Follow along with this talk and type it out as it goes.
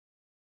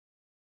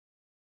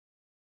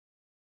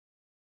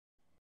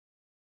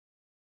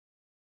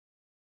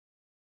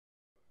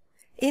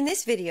In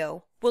this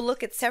video, we'll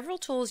look at several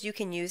tools you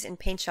can use in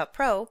PaintShop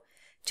Pro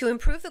to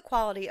improve the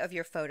quality of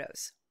your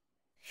photos.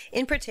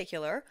 In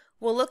particular,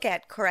 we'll look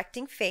at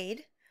correcting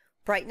fade,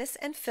 brightness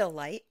and fill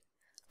light,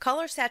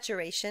 color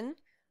saturation,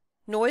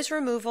 noise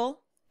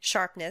removal,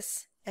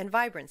 sharpness, and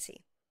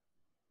vibrancy.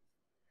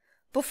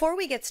 Before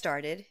we get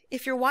started,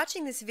 if you're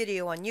watching this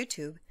video on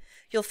YouTube,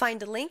 you'll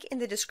find a link in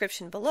the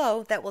description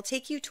below that will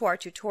take you to our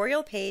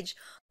tutorial page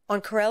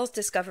on Corel's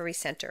Discovery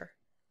Center.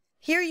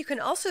 Here you can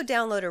also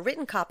download a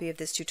written copy of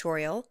this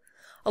tutorial,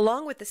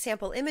 along with the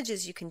sample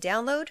images you can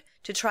download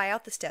to try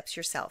out the steps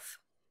yourself.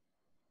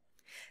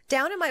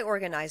 Down in my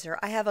organizer,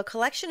 I have a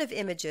collection of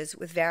images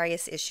with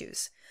various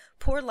issues: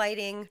 poor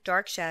lighting,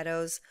 dark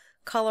shadows,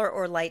 color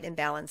or light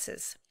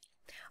imbalances.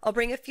 I'll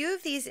bring a few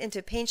of these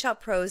into PaintShop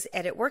Pro's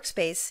Edit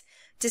workspace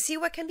to see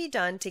what can be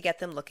done to get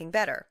them looking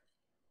better.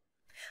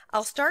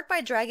 I'll start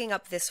by dragging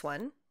up this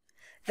one,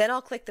 then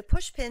I'll click the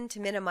push pin to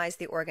minimize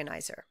the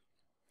organizer.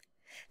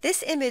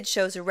 This image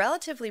shows a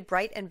relatively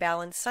bright and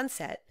balanced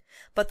sunset,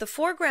 but the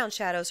foreground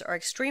shadows are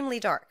extremely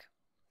dark.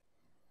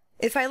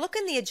 If I look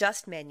in the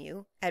Adjust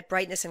menu at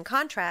Brightness and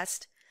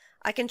Contrast,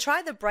 I can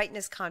try the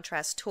Brightness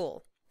Contrast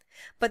tool,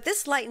 but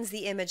this lightens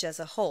the image as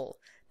a whole,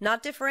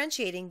 not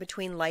differentiating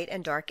between light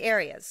and dark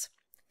areas,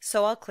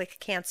 so I'll click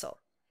Cancel.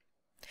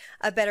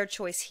 A better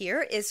choice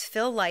here is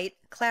Fill Light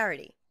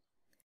Clarity.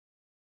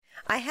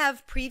 I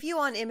have Preview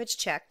on Image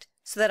checked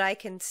so that I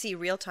can see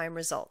real-time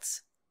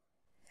results.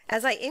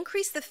 As I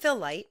increase the fill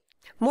light,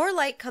 more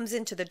light comes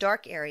into the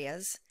dark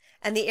areas,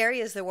 and the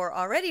areas that were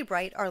already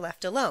bright are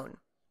left alone.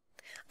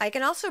 I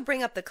can also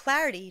bring up the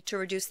clarity to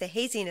reduce the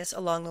haziness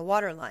along the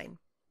waterline.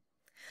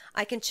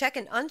 I can check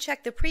and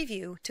uncheck the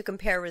preview to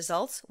compare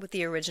results with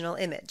the original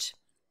image,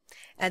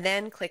 and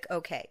then click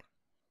OK.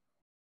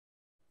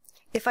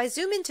 If I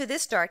zoom into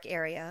this dark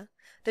area,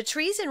 the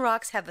trees and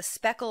rocks have a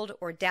speckled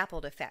or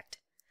dappled effect,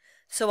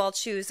 so I'll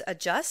choose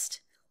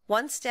Adjust,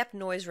 One-Step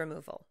Noise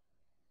Removal.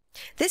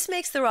 This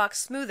makes the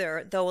rocks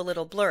smoother, though a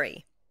little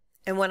blurry,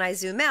 and when I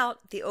zoom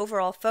out, the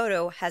overall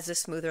photo has a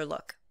smoother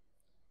look.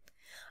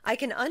 I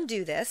can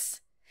undo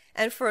this,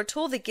 and for a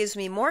tool that gives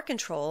me more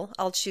control,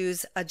 I'll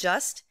choose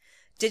Adjust,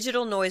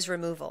 Digital Noise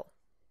Removal.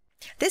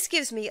 This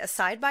gives me a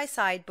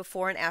side-by-side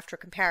before and after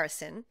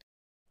comparison,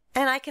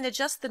 and I can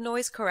adjust the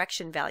noise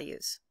correction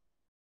values.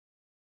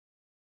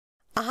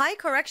 A high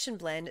correction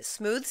blend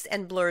smooths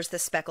and blurs the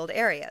speckled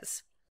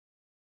areas.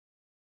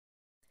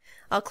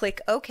 I'll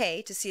click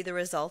OK to see the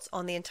results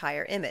on the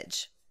entire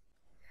image.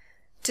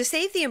 To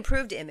save the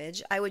improved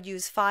image, I would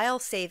use File,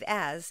 Save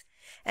As,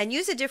 and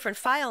use a different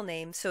file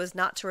name so as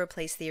not to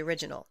replace the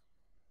original.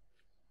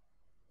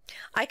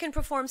 I can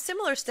perform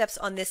similar steps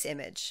on this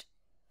image.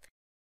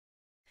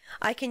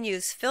 I can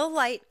use Fill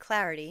Light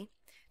Clarity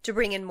to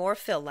bring in more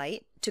fill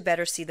light to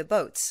better see the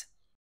boats.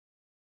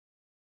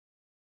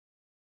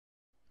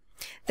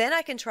 Then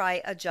I can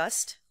try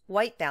Adjust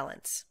White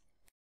Balance.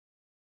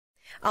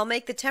 I'll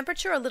make the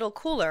temperature a little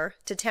cooler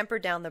to temper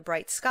down the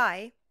bright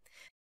sky,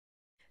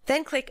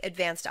 then click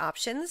Advanced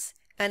Options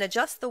and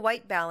adjust the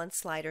white balance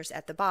sliders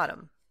at the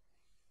bottom.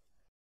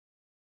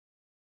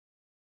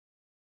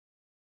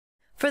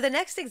 For the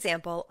next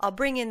example, I'll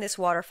bring in this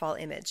waterfall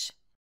image.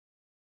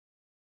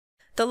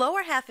 The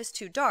lower half is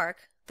too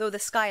dark, though the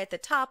sky at the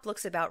top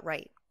looks about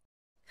right.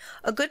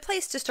 A good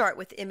place to start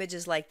with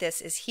images like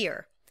this is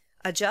here,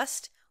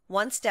 Adjust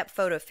One-Step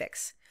Photo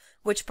Fix,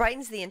 which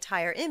brightens the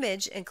entire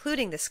image,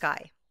 including the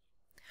sky.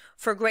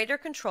 For greater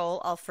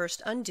control, I'll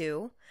first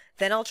undo,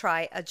 then I'll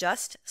try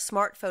Adjust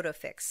Smart Photo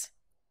Fix.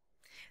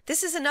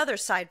 This is another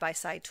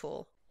side-by-side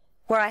tool,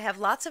 where I have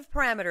lots of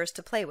parameters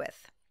to play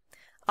with.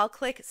 I'll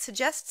click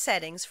Suggest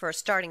Settings for a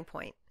starting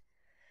point.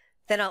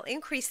 Then I'll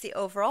increase the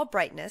overall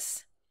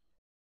brightness,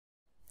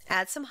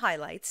 add some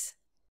highlights,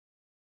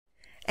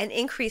 and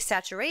increase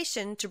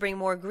saturation to bring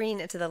more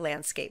green into the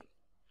landscape.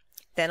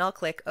 Then I'll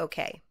click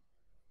OK.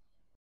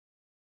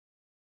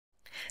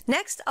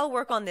 Next, I'll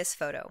work on this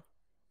photo.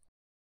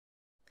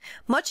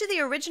 Much of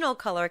the original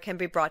color can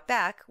be brought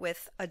back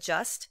with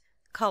Adjust,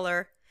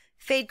 Color,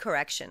 Fade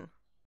Correction.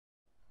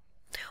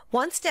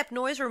 One-step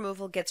noise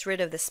removal gets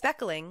rid of the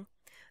speckling,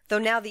 though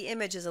now the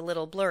image is a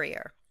little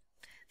blurrier.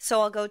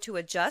 So I'll go to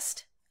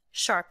Adjust,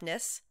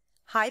 Sharpness,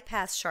 High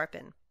Pass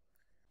Sharpen.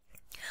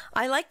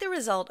 I like the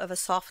result of a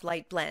soft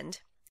light blend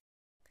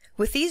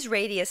with these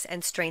radius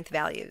and strength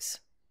values.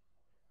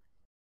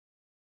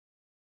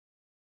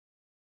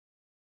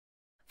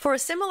 For a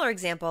similar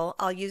example,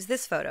 I'll use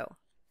this photo.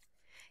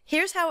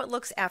 Here's how it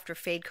looks after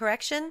fade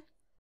correction,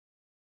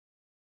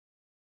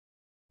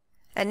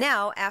 and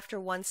now after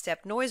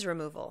one-step noise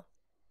removal.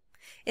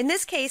 In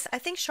this case, I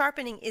think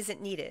sharpening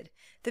isn't needed.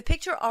 The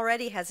picture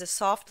already has a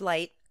soft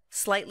light,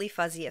 slightly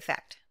fuzzy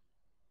effect.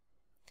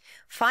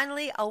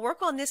 Finally, I'll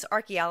work on this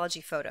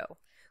archaeology photo,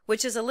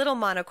 which is a little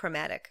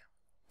monochromatic.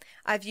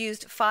 I've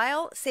used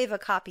File, Save a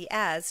Copy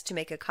As to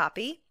make a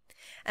copy,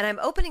 and I'm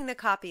opening the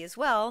copy as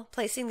well,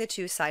 placing the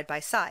two side by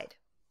side.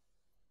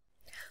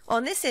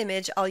 On this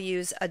image, I'll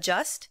use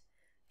Adjust,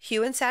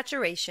 Hue and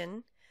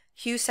Saturation,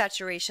 Hue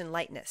Saturation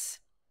Lightness.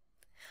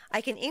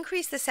 I can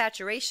increase the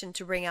saturation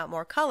to bring out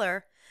more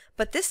color,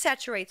 but this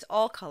saturates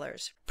all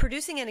colors,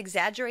 producing an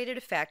exaggerated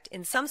effect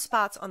in some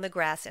spots on the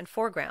grass and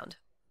foreground.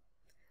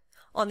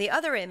 On the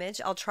other image,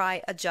 I'll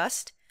try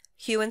Adjust,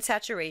 Hue and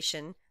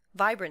Saturation,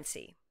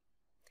 Vibrancy.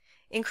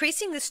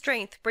 Increasing the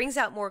strength brings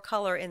out more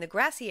color in the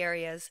grassy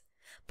areas,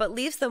 but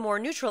leaves the more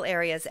neutral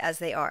areas as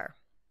they are.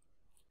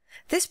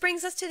 This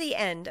brings us to the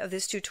end of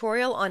this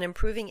tutorial on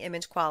improving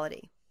image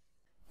quality.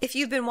 If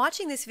you've been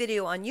watching this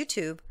video on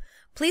YouTube,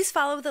 please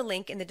follow the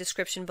link in the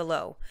description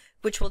below,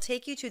 which will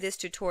take you to this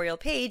tutorial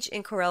page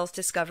in Corel's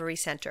Discovery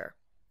Center.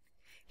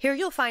 Here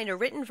you'll find a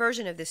written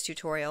version of this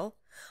tutorial,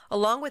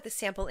 along with the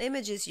sample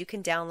images you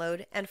can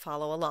download and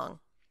follow along.